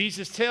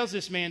 Jesus tells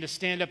this man to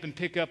stand up and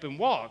pick up and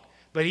walk.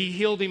 But he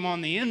healed him on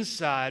the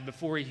inside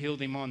before he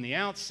healed him on the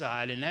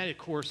outside. And that, of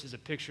course, is a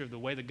picture of the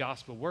way the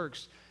gospel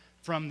works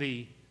from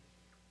the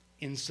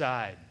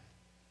inside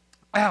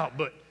out.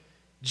 But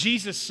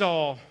Jesus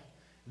saw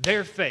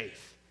their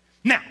faith.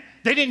 Now,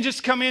 they didn't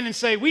just come in and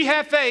say, we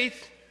have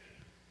faith.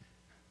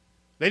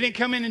 They didn't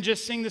come in and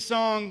just sing the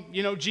song,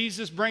 you know,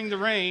 Jesus bring the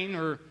rain,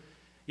 or,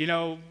 you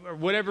know, or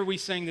whatever we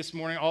sang this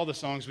morning, all the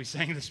songs we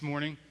sang this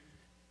morning.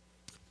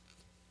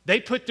 They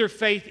put their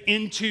faith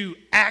into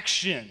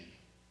action.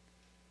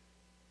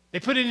 They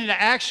put it into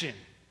action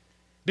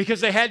because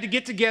they had to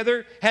get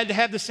together, had to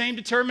have the same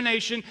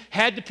determination,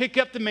 had to pick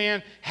up the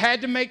man,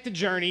 had to make the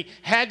journey,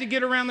 had to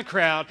get around the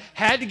crowd,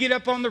 had to get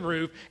up on the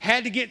roof,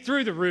 had to get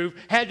through the roof,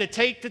 had to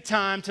take the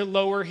time to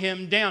lower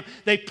him down.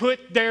 They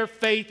put their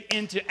faith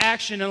into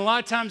action, and a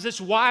lot of times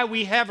that's why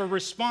we have a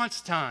response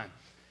time.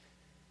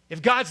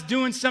 If God's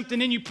doing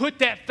something in you, put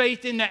that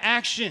faith into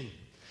action.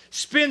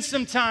 Spend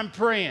some time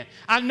praying.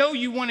 I know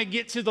you want to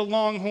get to the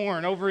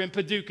Longhorn over in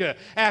Paducah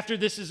after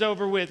this is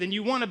over with, and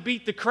you want to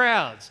beat the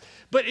crowds.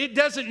 But it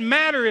doesn't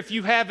matter if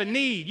you have a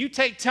need. You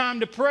take time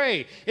to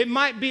pray. It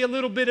might be a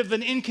little bit of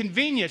an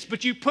inconvenience,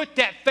 but you put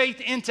that faith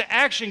into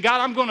action.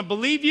 God, I'm going to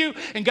believe you,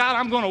 and God,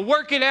 I'm going to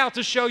work it out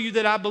to show you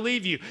that I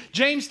believe you.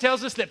 James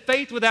tells us that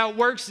faith without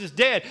works is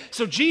dead.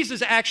 So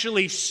Jesus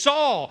actually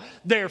saw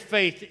their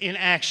faith in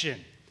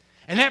action.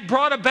 And that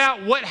brought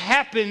about what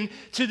happened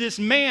to this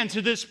man,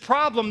 to this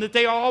problem that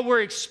they all were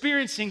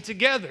experiencing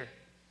together.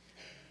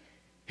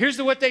 Here's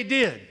what they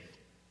did.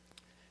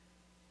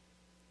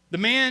 The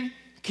man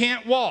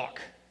can't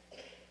walk.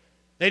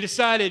 They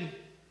decided,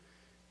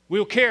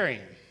 we'll carry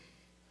him.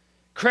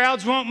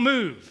 Crowds won't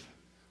move.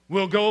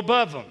 We'll go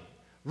above them.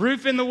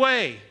 Roof in the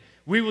way.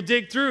 We will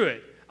dig through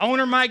it.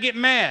 Owner might get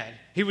mad.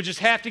 He would just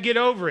have to get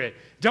over it.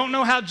 Don't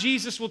know how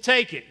Jesus will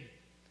take it.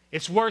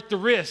 It's worth the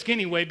risk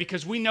anyway,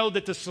 because we know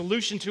that the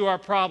solution to our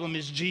problem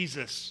is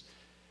Jesus.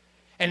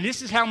 And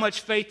this is how much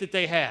faith that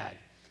they had.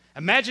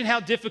 Imagine how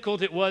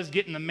difficult it was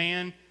getting the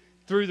man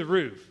through the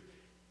roof.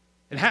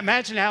 And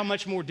imagine how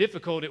much more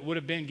difficult it would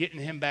have been getting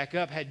him back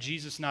up had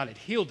Jesus not had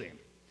healed him.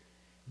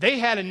 They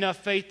had enough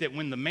faith that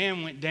when the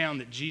man went down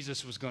that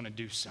Jesus was going to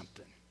do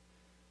something.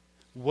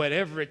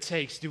 Whatever it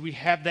takes. Do we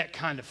have that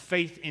kind of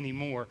faith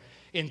anymore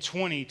in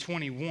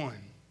 2021?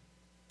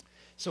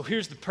 So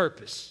here's the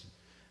purpose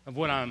of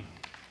what I'm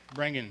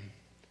bringing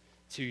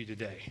to you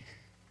today.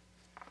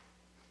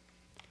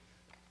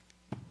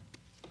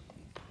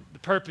 The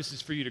purpose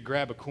is for you to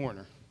grab a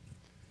corner.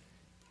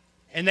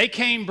 And they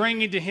came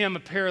bringing to him a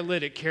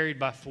paralytic carried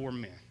by 4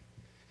 men.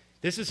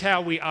 This is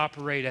how we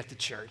operate at the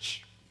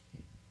church.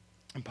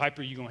 And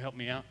Piper, you going to help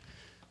me out?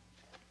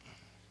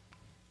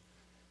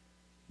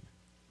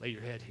 Lay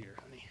your head here,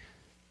 honey.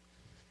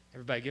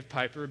 Everybody give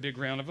Piper a big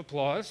round of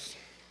applause.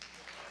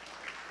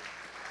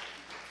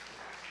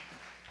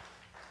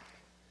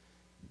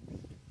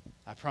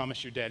 I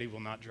promise your daddy will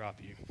not drop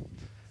you.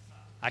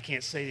 I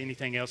can't say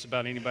anything else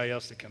about anybody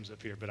else that comes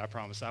up here, but I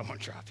promise I won't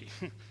drop you.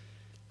 I'm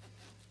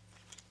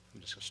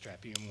just going to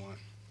strap you in one.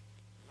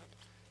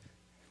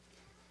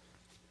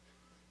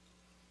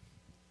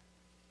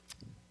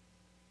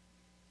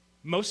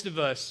 Most of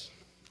us,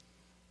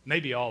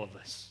 maybe all of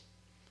us,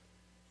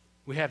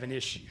 we have an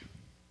issue.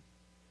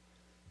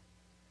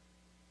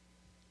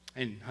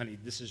 And honey,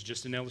 this is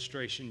just an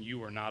illustration.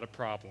 You are not a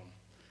problem.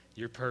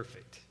 You're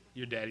perfect.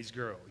 You're daddy's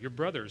girl. Your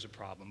brother is a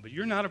problem, but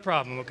you're not a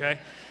problem, okay?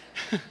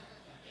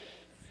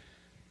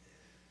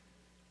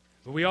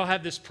 But we all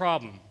have this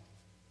problem.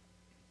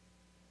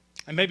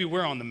 And maybe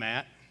we're on the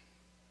mat.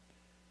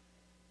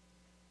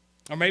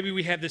 Or maybe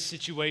we have this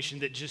situation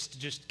that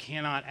just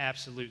cannot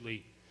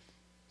absolutely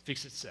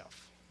fix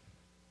itself.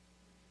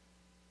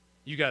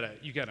 You got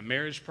a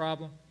marriage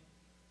problem.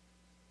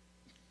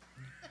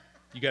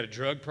 You got a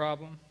drug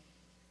problem.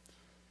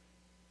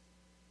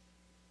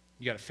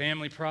 You got a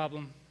family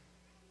problem.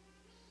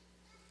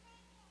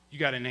 You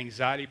got an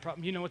anxiety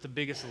problem. You know what the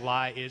biggest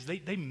lie is? They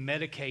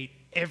medicate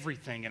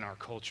everything in our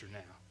culture now.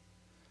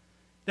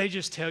 They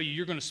just tell you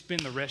you're going to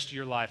spend the rest of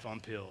your life on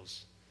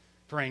pills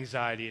for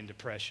anxiety and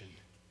depression.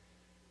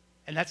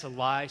 And that's a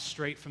lie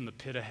straight from the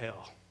pit of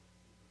hell.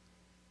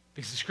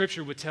 Because the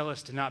scripture would tell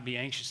us to not be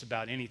anxious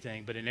about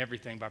anything, but in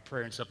everything by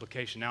prayer and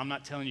supplication. Now, I'm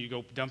not telling you to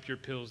go dump your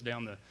pills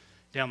down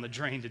the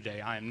drain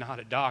today. I am not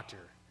a doctor.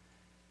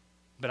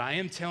 But I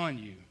am telling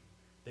you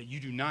that you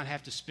do not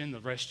have to spend the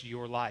rest of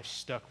your life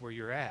stuck where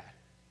you're at.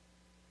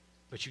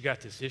 But you got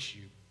this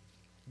issue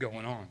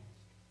going on.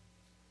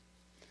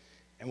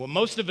 And what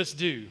most of us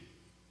do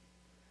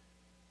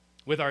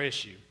with our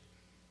issue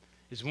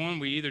is, one,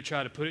 we either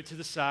try to put it to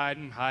the side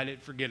and hide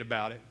it, forget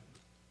about it.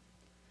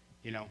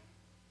 You know,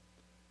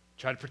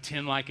 try to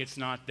pretend like it's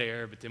not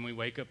there, but then we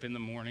wake up in the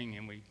morning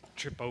and we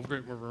trip over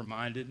it. We're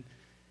reminded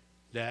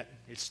that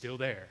it's still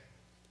there.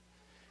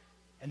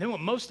 And then what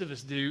most of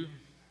us do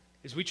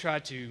is we try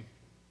to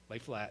lay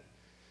flat.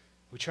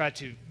 We try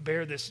to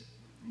bear this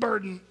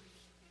burden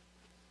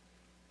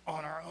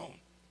on our own.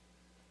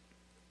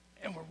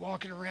 And we're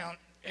walking around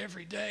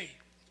every day.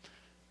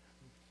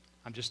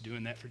 I'm just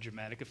doing that for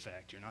dramatic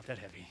effect. You're not that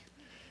heavy.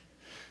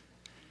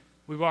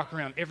 We walk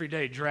around every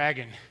day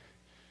dragging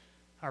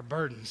our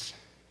burdens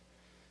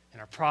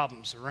and our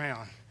problems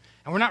around.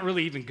 And we're not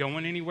really even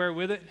going anywhere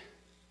with it.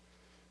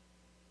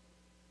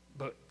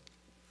 But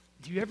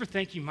do you ever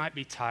think you might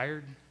be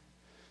tired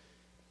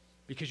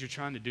because you're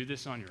trying to do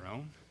this on your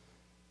own?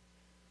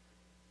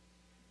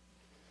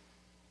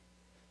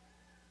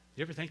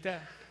 You ever think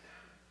that?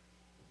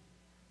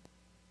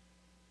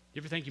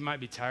 You ever think you might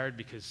be tired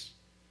because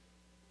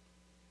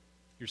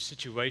your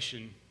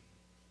situation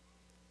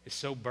is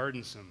so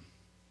burdensome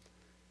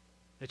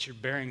that you're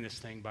bearing this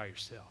thing by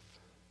yourself?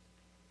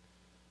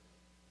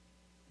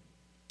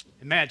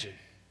 Imagine,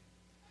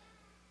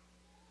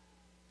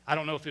 I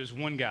don't know if it was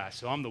one guy,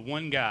 so I'm the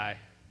one guy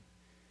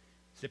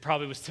that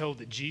probably was told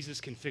that Jesus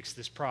can fix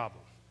this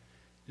problem.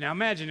 Now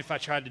imagine if I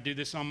tried to do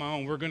this on my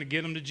own. We're going to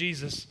get him to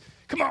Jesus.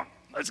 Come on,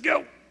 let's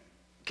go.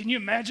 Can you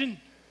imagine?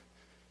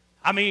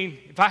 I mean,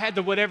 if I had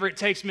the whatever it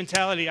takes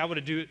mentality, I would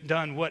have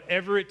done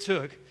whatever it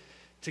took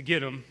to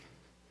get him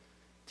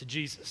to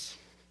Jesus.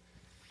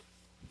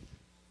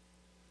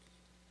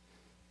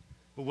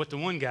 But what the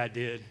one guy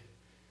did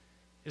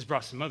is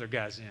brought some other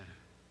guys in.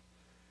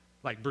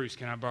 Like, Bruce,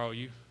 can I borrow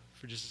you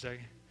for just a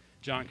second?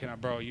 John, can I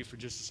borrow you for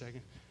just a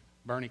second?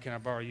 Bernie, can I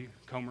borrow you?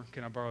 Comer,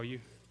 can I borrow you?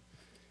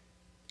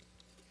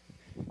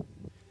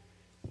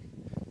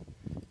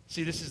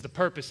 See, this is the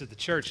purpose of the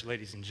church,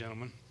 ladies and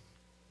gentlemen.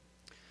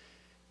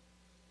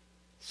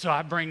 So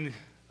I bring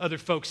other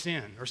folks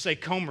in, or say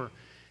Comer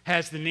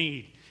has the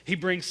need. He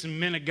brings some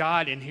men of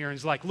God in here and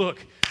is like,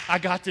 look, I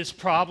got this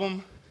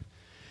problem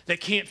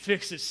that can't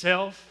fix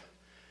itself,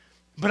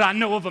 but I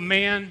know of a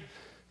man,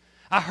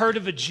 I heard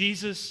of a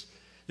Jesus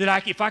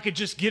that if I could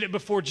just get it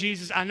before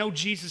Jesus, I know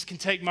Jesus can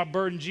take my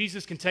burden,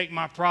 Jesus can take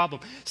my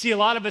problem. See, a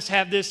lot of us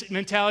have this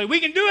mentality, we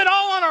can do it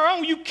all on our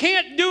own. You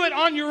can't do it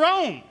on your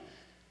own.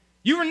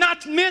 You were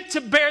not meant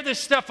to bear this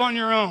stuff on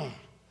your own.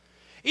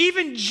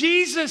 Even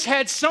Jesus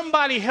had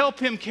somebody help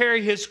him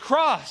carry his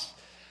cross.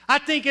 I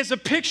think it's a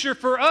picture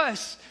for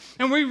us.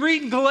 And we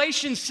read in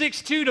Galatians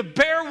 6:2 to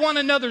bear one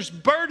another's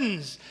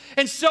burdens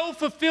and so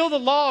fulfill the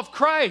law of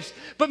Christ.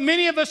 But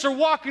many of us are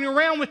walking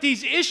around with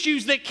these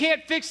issues that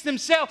can't fix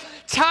themselves,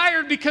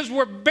 tired because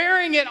we're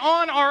bearing it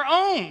on our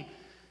own.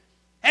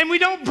 And we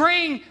don't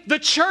bring the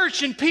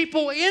church and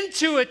people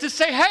into it to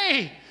say,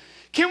 hey,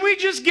 can we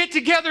just get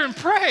together and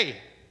pray?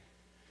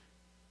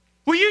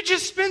 Will you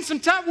just spend some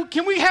time?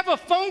 Can we have a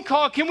phone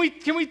call? Can we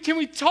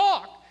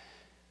talk?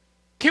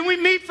 Can we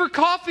meet for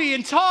coffee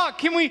and talk?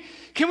 Can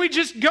we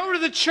just go to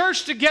the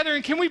church together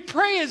and can we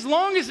pray as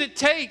long as it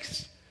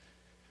takes?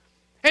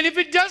 And if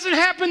it doesn't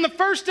happen the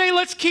first day,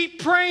 let's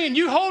keep praying.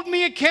 You hold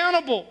me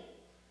accountable.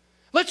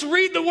 Let's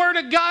read the Word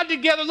of God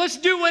together. Let's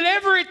do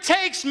whatever it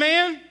takes,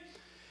 man.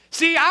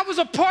 See, I was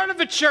a part of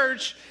a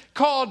church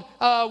called,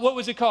 what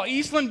was it called?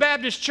 Eastland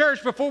Baptist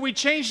Church, before we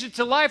changed it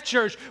to Life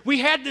Church, we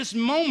had this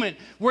moment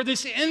where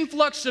this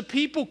influx of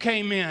people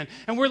came in.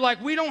 And we're like,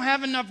 we don't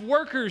have enough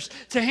workers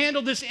to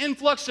handle this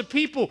influx of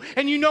people.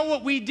 And you know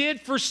what we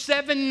did? For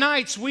 7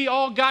 nights, we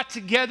all got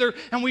together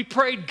and we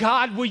prayed,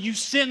 God, will you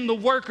send the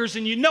workers?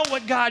 And you know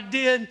what God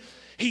did?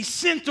 He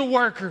sent the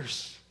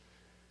workers.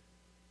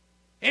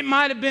 It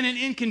might have been an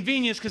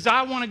inconvenience because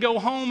I want to go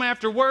home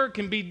after work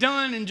and be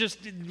done and just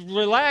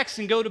relax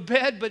and go to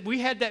bed. But we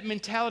had that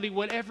mentality,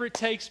 whatever it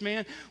takes,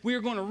 man, we are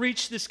going to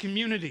reach this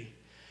community.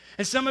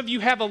 And some of you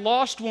have a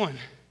lost one.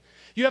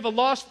 You have a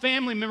lost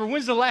family member.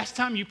 When's the last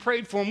time you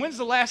prayed for them? When's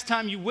the last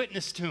time you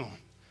witnessed to them?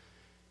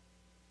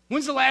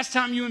 When's the last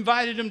time you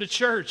invited them to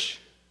church?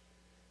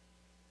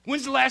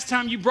 When's the last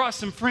time you brought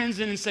some friends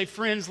in and say,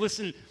 friends,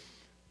 listen,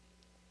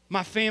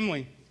 my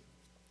family,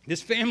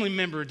 this family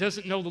member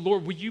doesn't know the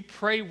Lord. Will you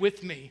pray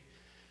with me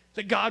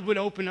that God would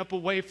open up a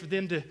way for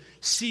them to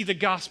see the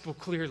gospel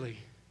clearly?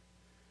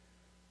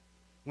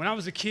 When I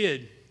was a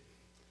kid,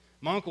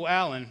 my Uncle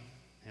Alan,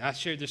 and I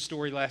shared this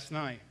story last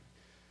night,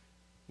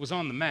 was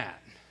on the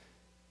mat.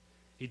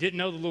 He didn't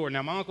know the Lord.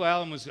 Now, my Uncle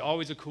Alan was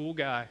always a cool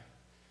guy.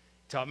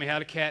 He taught me how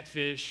to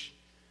catfish.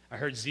 I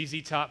heard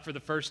ZZ Top for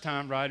the first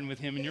time riding with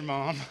him and your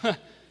mom.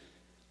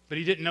 But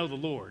he didn't know the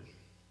Lord.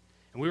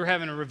 And we were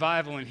having a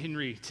revival in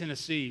Henry,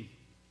 Tennessee.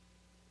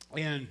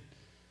 And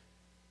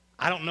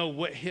I don't know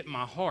what hit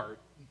my heart,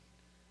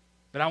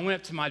 but I went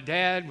up to my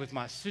dad with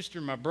my sister,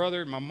 my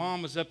brother, my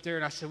mom was up there,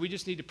 and I said, we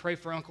just need to pray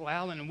for Uncle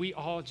Alan. And we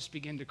all just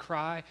began to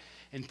cry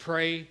and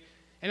pray.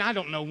 And I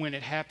don't know when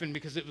it happened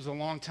because it was a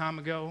long time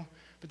ago,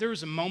 but there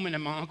was a moment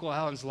in my Uncle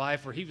Alan's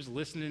life where he was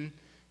listening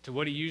to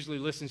what he usually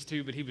listens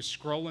to, but he was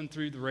scrolling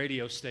through the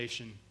radio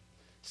stations,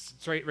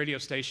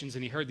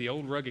 and he heard the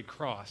Old Rugged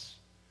Cross.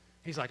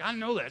 He's like, I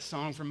know that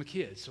song from a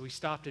kid. So he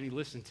stopped and he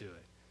listened to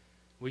it.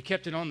 We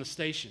kept it on the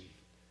station,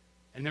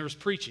 and there was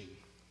preaching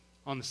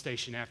on the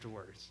station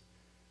afterwards.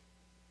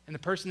 And the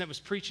person that was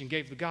preaching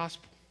gave the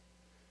gospel.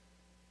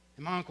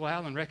 And my Uncle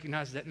Alan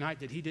recognized that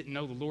night that he didn't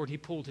know the Lord. He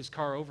pulled his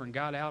car over and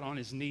got out on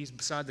his knees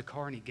beside the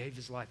car, and he gave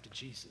his life to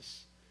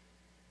Jesus.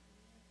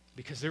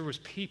 Because there was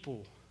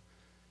people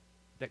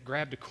that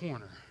grabbed a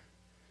corner.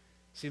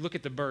 See, look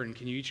at the burden.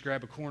 Can you each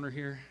grab a corner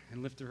here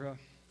and lift her up?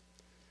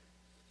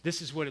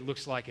 This is what it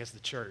looks like as the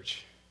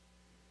church.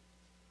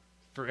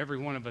 For every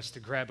one of us to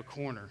grab a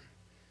corner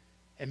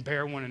and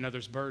bear one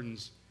another's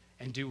burdens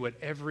and do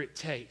whatever it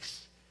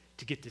takes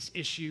to get this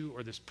issue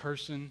or this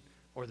person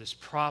or this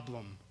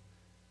problem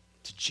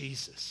to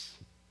Jesus.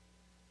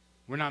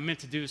 We're not meant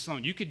to do this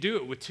alone. You could do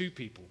it with 2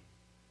 people,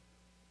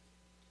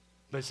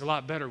 but it's a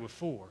lot better with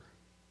 4.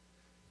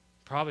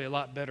 Probably a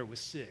lot better with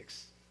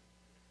 6,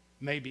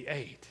 maybe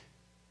 8.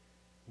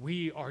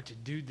 We are to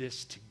do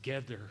this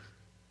together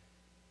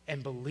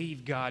and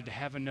believe God, to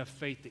have enough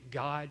faith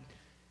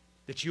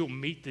that you'll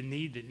meet the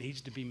need that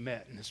needs to be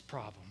met in this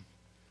problem.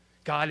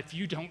 God, if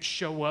you don't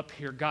show up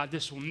here, God,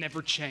 this will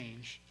never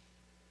change.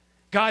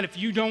 God, if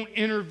you don't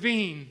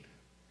intervene,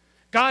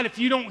 God, if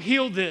you don't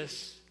heal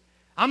this,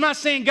 I'm not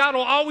saying God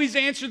will always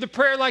answer the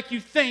prayer like you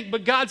think,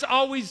 but God's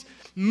always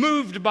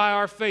moved by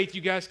our faith.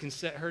 You guys can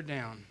set her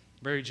down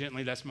very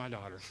gently. That's my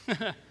daughter.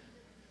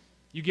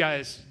 You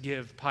guys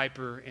give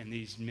Piper and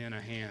these men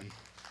a hand.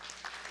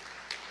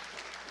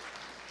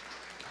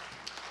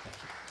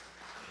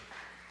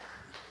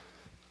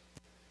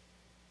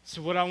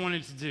 So what I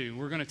wanted to do,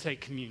 we're going to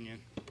take communion.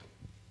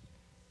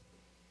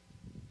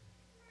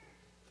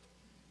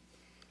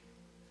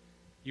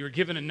 You were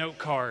given a note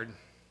card,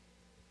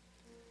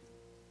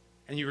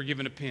 and you were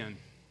given a pen.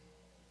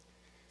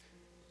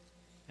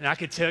 And I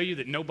could tell you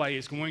that nobody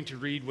is going to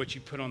read what you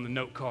put on the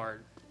note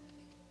card.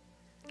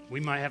 We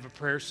might have a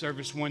prayer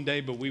service one day,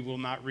 but we will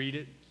not read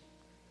it.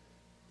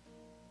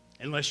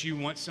 Unless you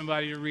want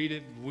somebody to read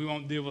it, we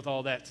won't deal with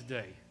all that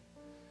today.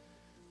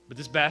 But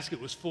this basket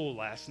was full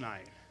last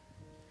night.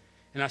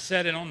 And I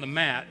set it on the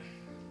mat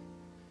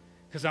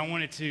because I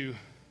wanted to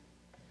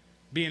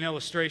be an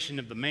illustration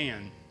of the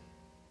man.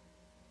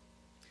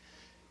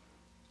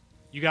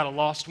 You got a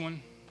lost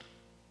one,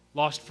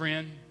 lost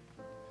friend,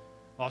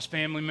 lost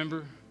family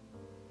member.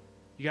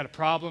 You got a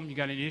problem, you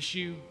got an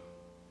issue,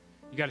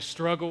 you got a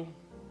struggle.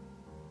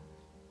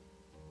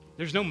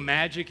 There's no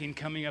magic in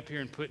coming up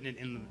here and putting it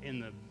in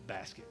the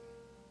basket.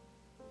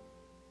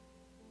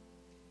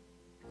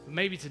 But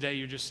maybe today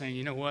you're just saying,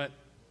 you know what?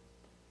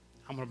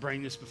 I'm going to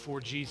bring this before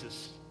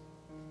Jesus.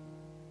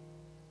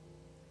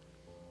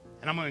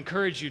 And I'm going to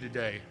encourage you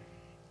today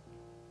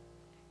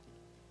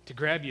to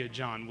grab you a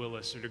John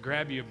Willis or to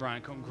grab you a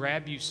Brian Cohen,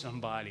 grab you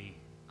somebody,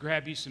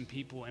 grab you some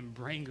people and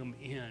bring them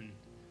in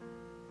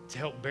to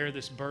help bear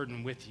this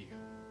burden with you.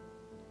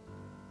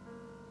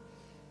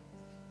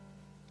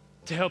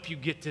 To help you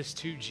get this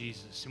to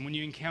Jesus. And when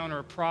you encounter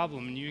a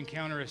problem and you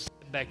encounter a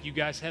setback, you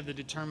guys have the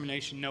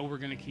determination, no, we're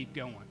going to keep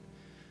going.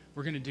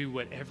 We're going to do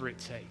whatever it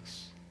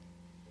takes.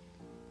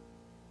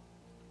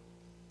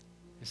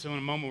 And so in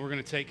a moment, we're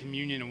going to take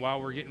communion, and while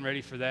we're getting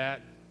ready for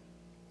that,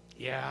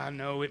 yeah, I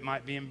know it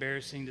might be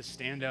embarrassing to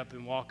stand up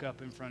and walk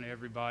up in front of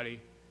everybody.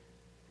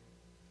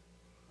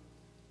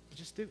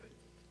 Just do it.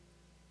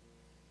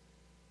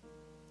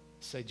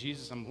 Say,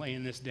 Jesus, I'm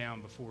laying this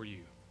down before you.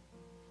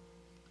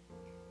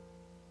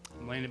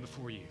 I'm laying it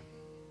before you.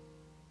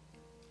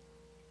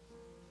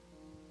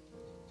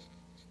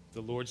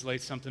 The Lord's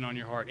laid something on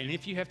your heart. And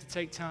if you have to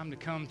take time to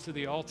come to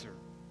the altar,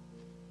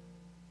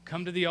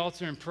 come to the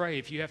altar and pray.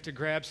 If you have to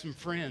grab some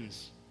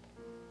friends,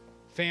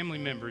 family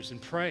members,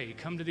 and pray,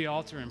 come to the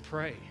altar and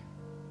pray.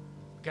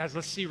 Guys,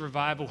 let's see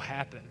revival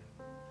happen.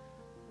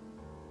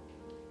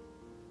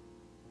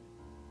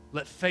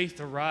 Let faith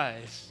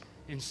arise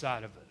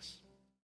inside of us.